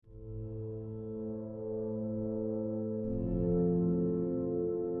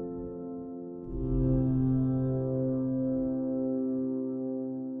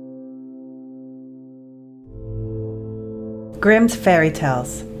Grimm's Fairy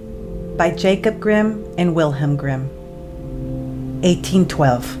Tales by Jacob Grimm and Wilhelm Grimm.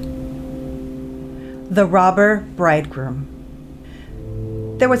 1812. The Robber Bridegroom.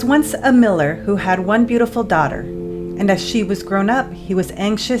 There was once a miller who had one beautiful daughter, and as she was grown up, he was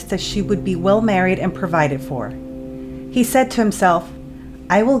anxious that she would be well married and provided for. He said to himself,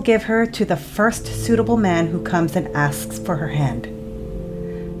 "I will give her to the first suitable man who comes and asks for her hand."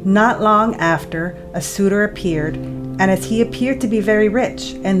 Not long after, a suitor appeared, and as he appeared to be very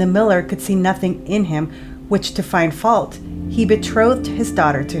rich, and the miller could see nothing in him which to find fault, he betrothed his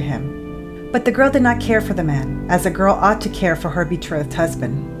daughter to him. But the girl did not care for the man, as a girl ought to care for her betrothed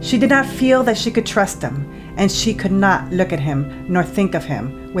husband. She did not feel that she could trust him, and she could not look at him nor think of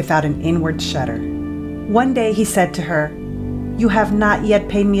him without an inward shudder. One day he said to her, "You have not yet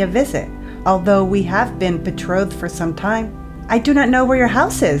paid me a visit, although we have been betrothed for some time." "I do not know where your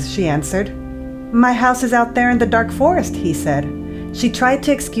house is," she answered. "My house is out there in the dark forest," he said. She tried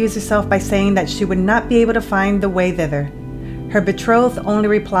to excuse herself by saying that she would not be able to find the way thither. Her betrothed only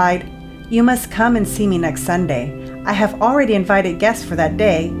replied, "You must come and see me next Sunday. I have already invited guests for that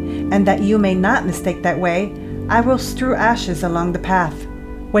day, and that you may not mistake that way, I will strew ashes along the path."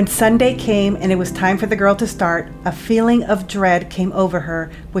 When Sunday came and it was time for the girl to start, a feeling of dread came over her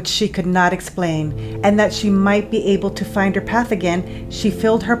which she could not explain, and that she might be able to find her path again, she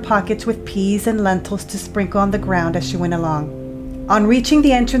filled her pockets with peas and lentils to sprinkle on the ground as she went along. On reaching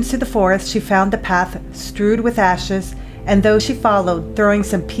the entrance to the forest, she found the path strewed with ashes, and those she followed, throwing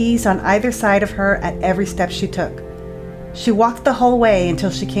some peas on either side of her at every step she took. She walked the whole way until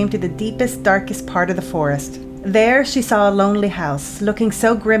she came to the deepest, darkest part of the forest. There she saw a lonely house, looking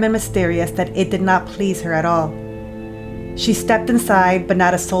so grim and mysterious that it did not please her at all. She stepped inside, but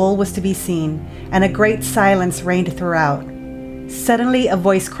not a soul was to be seen, and a great silence reigned throughout. Suddenly a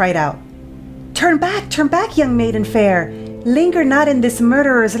voice cried out, turn back, young maiden fair! Linger not in this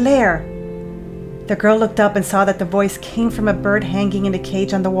murderer's lair!" The girl looked up and saw that the voice came from a bird hanging in a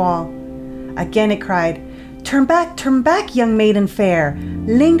cage on the wall. Again it cried, turn back, young maiden fair!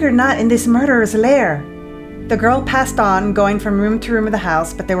 Linger not in this murderer's lair!" The girl passed on, going from room to room of the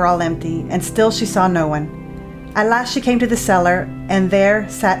house, but they were all empty, and still she saw no one. At last she came to the cellar, and there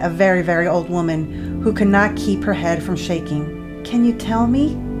sat a very, very old woman, who could not keep her head from shaking. "Can you tell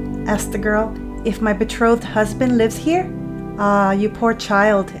me," asked the girl, "if my betrothed husband lives here?" "Ah, you poor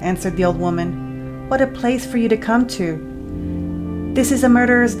child," answered the old woman. "What a place for you to come to. This is a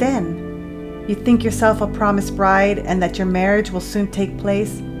murderer's den. You think yourself a promised bride, and that your marriage will soon take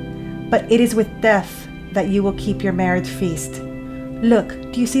place, but it is with death that you will keep your marriage feast. Look,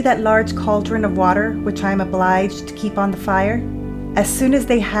 do you see that large cauldron of water which I am obliged to keep on the fire? As soon as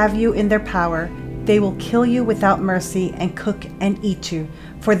they have you in their power, they will kill you without mercy and cook and eat you,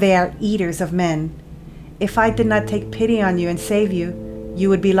 for they are eaters of men. If I did not take pity on you and save you, you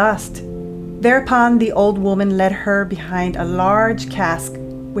would be lost." Thereupon the old woman led her behind a large cask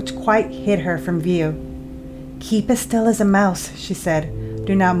which quite hid her from view. "Keep as still as a mouse," she said.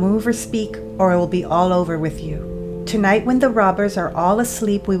 "Do not move or speak, or it will be all over with you. Tonight, when the robbers are all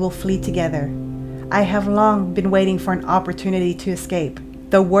asleep, we will flee together. I have long been waiting for an opportunity to escape."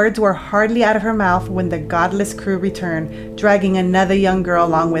 The words were hardly out of her mouth when the godless crew returned, dragging another young girl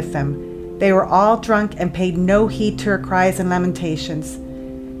along with them. They were all drunk and paid no heed to her cries and lamentations.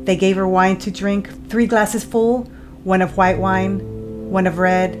 They gave her wine to drink, 3 glasses full, one of white wine, one of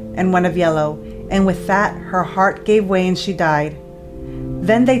red, and one of yellow, and with that her heart gave way and she died.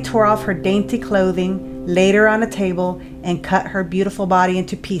 Then they tore off her dainty clothing, laid her on a table, and cut her beautiful body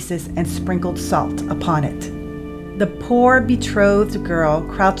into pieces and sprinkled salt upon it. The poor betrothed girl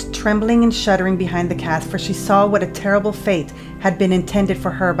crouched trembling and shuddering behind the cask, for she saw what a terrible fate had been intended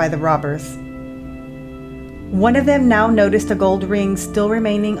for her by the robbers. One of them now noticed a gold ring still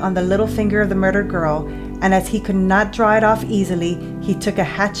remaining on the little finger of the murdered girl, and as he could not draw it off easily, he took a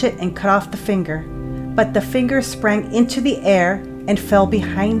hatchet and cut off the finger. But the finger sprang into the air and fell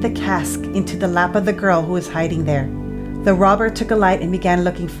behind the cask into the lap of the girl who was hiding there. The robber took a light and began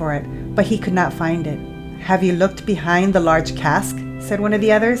looking for it, but he could not find it. "Have you looked behind the large cask?" said one of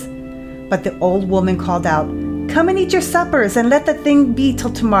the others. But the old woman called out, "Come and eat your suppers and let the thing be till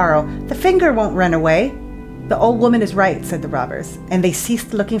tomorrow. The finger won't run away." "The old woman is right," said the robbers, and they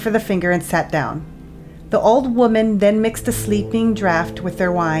ceased looking for the finger and sat down. The old woman then mixed a sleeping draught with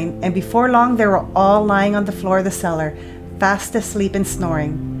their wine, and before long they were all lying on the floor of the cellar, fast asleep and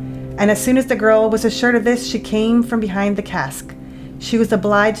snoring. And as soon as the girl was assured of this, she came from behind the cask. She was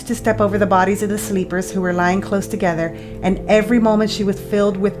obliged to step over the bodies of the sleepers who were lying close together, and every moment she was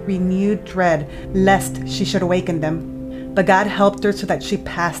filled with renewed dread lest she should awaken them. But God helped her so that she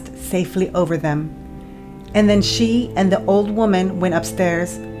passed safely over them. And then she and the old woman went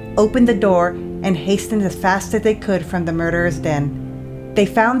upstairs, opened the door, and hastened as fast as they could from the murderer's den. They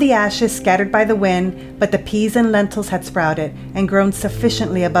found the ashes scattered by the wind, but the peas and lentils had sprouted and grown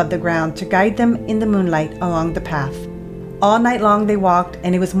sufficiently above the ground to guide them in the moonlight along the path. All night long they walked,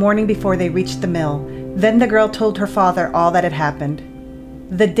 and it was morning before they reached the mill. Then the girl told her father all that had happened.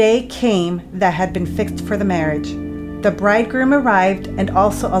 The day came that had been fixed for the marriage. The bridegroom arrived, and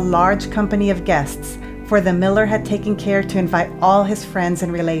also a large company of guests, for the miller had taken care to invite all his friends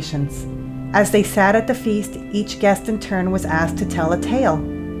and relations. As they sat at the feast, each guest in turn was asked to tell a tale.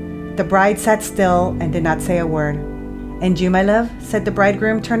 The bride sat still and did not say a word. "And you, my love," said the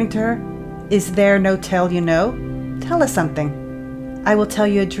bridegroom, turning to her, "is there no tale you know? Tell us something." "I will tell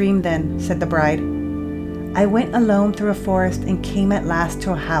you a dream then," said the bride. "I went alone through a forest and came at last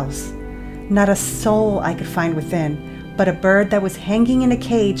to a house. Not a soul I could find within, but a bird that was hanging in a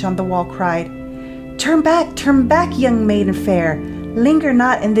cage on the wall cried, 'Turn back, young maiden fair, linger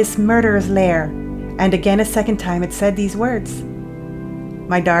not in this murderer's lair.' And again a second time it said these words,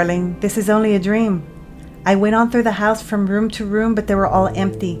 'My darling, this is only a dream. I went on through the house from room to room, but they were all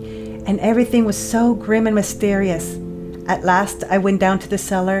empty, and everything was so grim and mysterious. At last I went down to the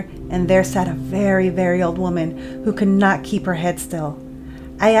cellar, and there sat a very, very old woman who could not keep her head still.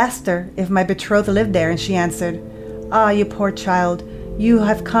 I asked her if my betrothed lived there, and she answered, 'Ah, you poor child, you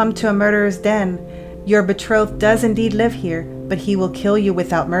have come to a murderer's den. Your betrothed does indeed live here, but he will kill you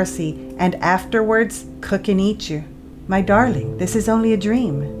without mercy, and afterwards cook and eat you.' My darling, this is only a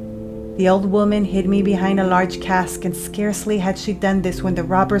dream." The old woman hid me behind a large cask, and scarcely had she done this when the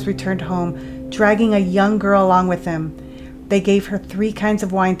robbers returned home, dragging a young girl along with them. They gave her 3 kinds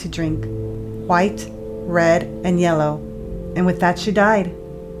of wine to drink, white, red, and yellow, and with that she died.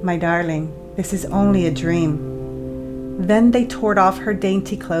 My darling, this is only a dream. Then they tore off her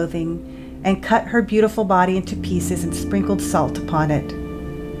dainty clothing and cut her beautiful body into pieces and sprinkled salt upon it.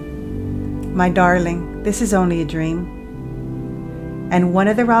 My darling, this is only a dream. And one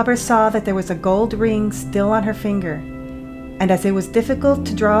of the robbers saw that there was a gold ring still on her finger, and as it was difficult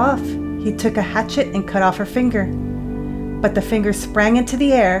to draw off, he took a hatchet and cut off her finger. But the finger sprang into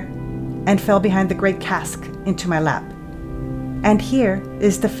the air and fell behind the great cask into my lap. And here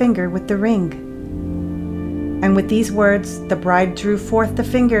is the finger with the ring. And with these words, the bride drew forth the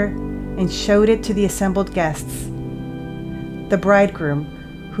finger and showed it to the assembled guests. The bridegroom,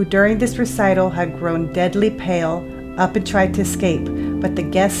 who during this recital had grown deadly pale, up and tried to escape, but the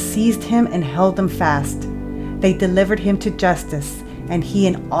guests seized him and held him fast. They delivered him to justice, and he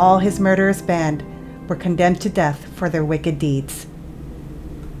and all his murderous band were condemned to death for their wicked deeds.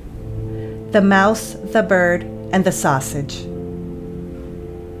 The Mouse, the Bird, and the Sausage.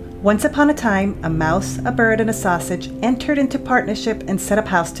 Once upon a time, a mouse, a bird, and a sausage entered into partnership and set up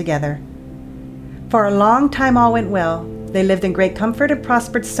house together. For a long time all went well. They lived in great comfort and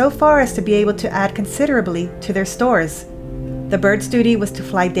prospered so far as to be able to add considerably to their stores. The bird's duty was to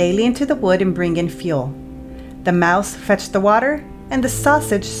fly daily into the wood and bring in fuel. The mouse fetched the water, and the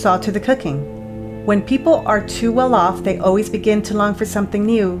sausage saw to the cooking. When people are too well off, they always begin to long for something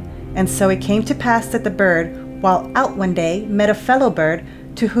new, and so it came to pass that the bird, while out one day, met a fellow bird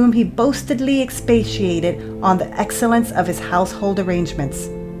to whom he boastedly expatiated on the excellence of his household arrangements.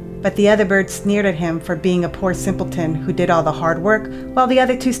 But the other bird sneered at him for being a poor simpleton who did all the hard work, while the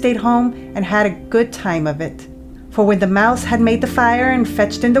other 2 stayed home and had a good time of it. For when the mouse had made the fire and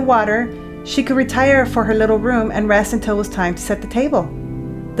fetched in the water, she could retire for her little room and rest until it was time to set the table.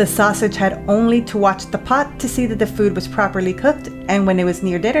 The sausage had only to watch the pot to see that the food was properly cooked, and when it was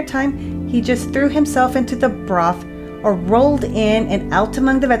near dinner time, he just threw himself into the broth or rolled in and out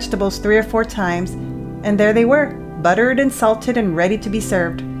among the vegetables 3 or 4 times, and there they were, buttered and salted and ready to be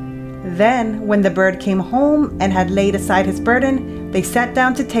served. Then, when the bird came home and had laid aside his burden, they sat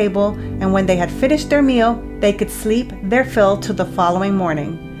down to table, and when they had finished their meal, they could sleep their fill till the following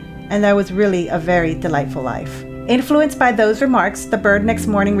morning. And that was really a very delightful life. Influenced by those remarks, the bird next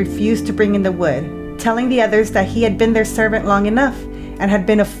morning refused to bring in the wood, telling the others that he had been their servant long enough, and had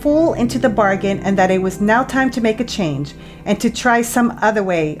been a fool into the bargain, and that it was now time to make a change, and to try some other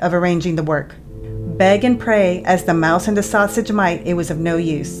way of arranging the work. Beg and pray as the mouse and the sausage might, it was of no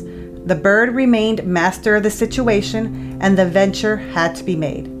use. The bird remained master of the situation, and the venture had to be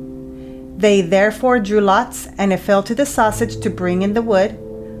made. They therefore drew lots, and it fell to the sausage to bring in the wood,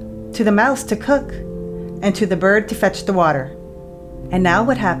 to the mouse to cook, and to the bird to fetch the water. And now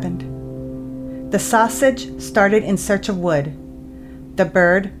what happened? The sausage started in search of wood. The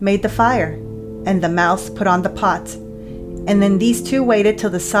bird made the fire, and the mouse put on the pot, and then these 2 waited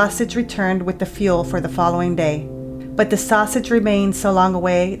till the sausage returned with the fuel for the following day. But the sausage remained so long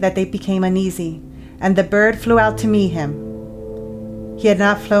away that they became uneasy, and the bird flew out to meet him. He had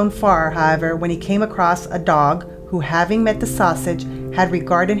not flown far, however, when he came across a dog who, having met the sausage, had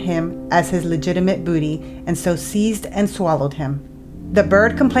regarded him as his legitimate booty, and so seized and swallowed him. The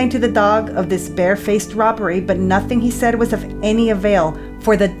bird complained to the dog of this barefaced robbery, but nothing he said was of any avail,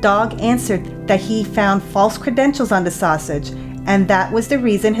 for the dog answered that he found false credentials on the sausage, and that was the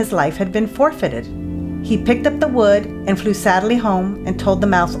reason his life had been forfeited. He picked up the wood and flew sadly home and told the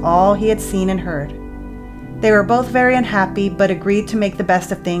mouse all he had seen and heard. They were both very unhappy, but agreed to make the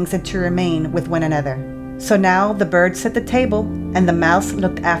best of things and to remain with one another. So now the bird set the table, and the mouse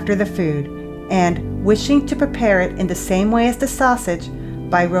looked after the food, and, wishing to prepare it in the same way as the sausage,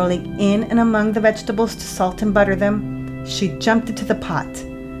 by rolling in and among the vegetables to salt and butter them, she jumped into the pot.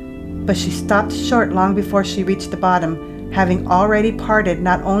 But she stopped short long before she reached the bottom, having already parted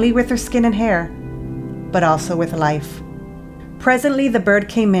not only with her skin and hair, but also with life. Presently the bird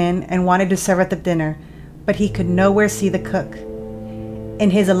came in and wanted to serve at the dinner, but he could nowhere see the cook.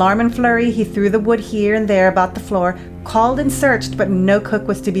 In his alarm and flurry, he threw the wood here and there about the floor, called and searched, but no cook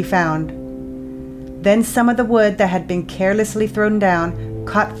was to be found. Then some of the wood that had been carelessly thrown down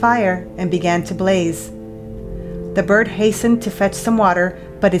caught fire and began to blaze. The bird hastened to fetch some water,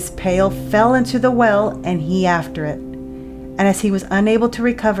 but his pail fell into the well and he after it. And as he was unable to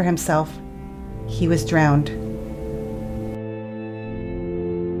recover himself, he was drowned.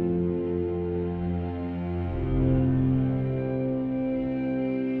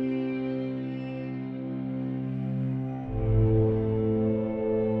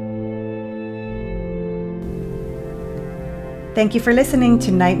 Thank you for listening to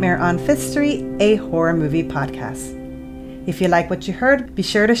Nightmare on Fifth Street, a horror movie podcast. If you like what you heard, be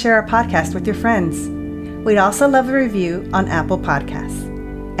sure to share our podcast with your friends. We'd also love a review on Apple Podcasts.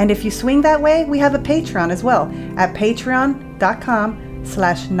 And if you swing that way, we have a Patreon as well at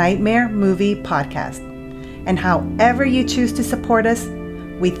patreon.com/Nightmare Movie Podcast. And however you choose to support us,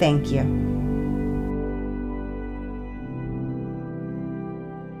 we thank you.